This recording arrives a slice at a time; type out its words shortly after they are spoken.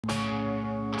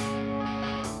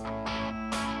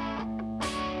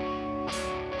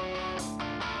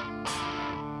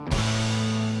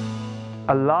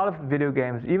a lot of video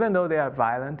games, even though they are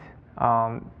violent,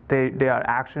 they are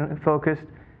action focused.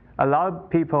 A lot of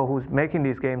people who's making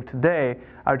these games today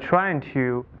are trying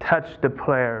to touch the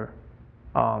player,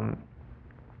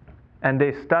 and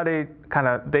they study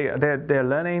they're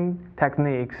learning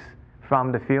techniques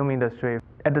from the film industry.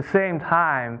 At the same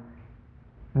time,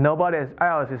 nobody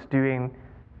else is doing,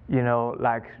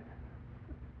 like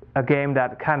a game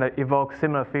that kind of evokes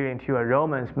similar feeling to a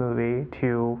romance movie,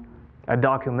 to a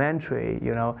documentary,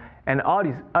 and all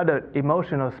these other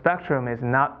emotional spectrum is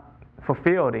not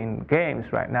fulfilled in games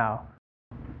right now.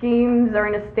 Games are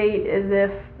in a state as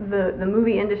if the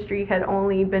movie industry had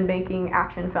only been making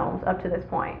action films up to this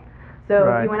point. So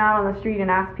Right. If you went out on the street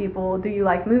and asked people, do you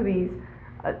like movies?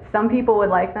 Some people would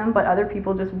like them, but other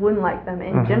people just wouldn't like them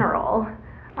in general.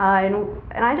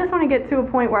 And I just want to get to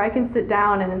a point where I can sit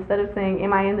down and instead of saying,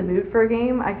 am I in the mood for a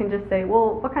game, I can just say,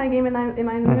 well, what kind of game am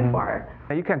I in the mood for?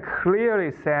 You can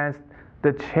clearly sense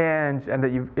the change and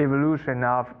the evolution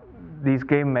of these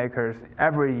game makers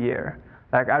every year.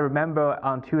 Like I remember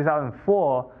on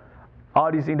 2004,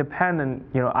 all these independent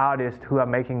artists who are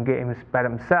making games by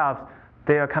themselves,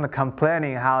 they are kind of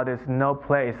complaining how there's no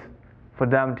place for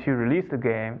them to release the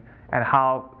game and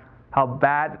how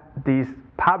bad these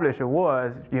publisher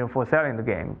was for selling the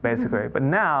game basically. But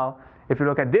now if you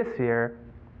look at this year,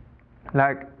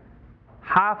 like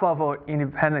half of our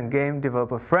independent game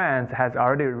developer friends has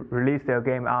already released their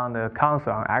game on the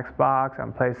console, on Xbox,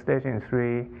 on PlayStation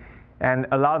 3, and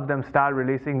a lot of them start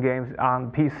releasing games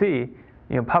on PC,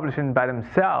 publishing by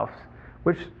themselves,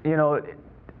 which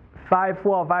 4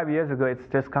 or 5 years ago it's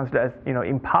just considered as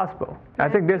impossible. I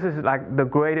think this is like the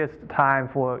greatest time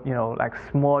for like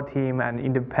small team and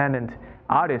independent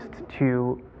artists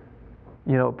to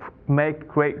make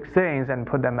great things and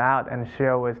put them out and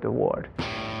share with the world.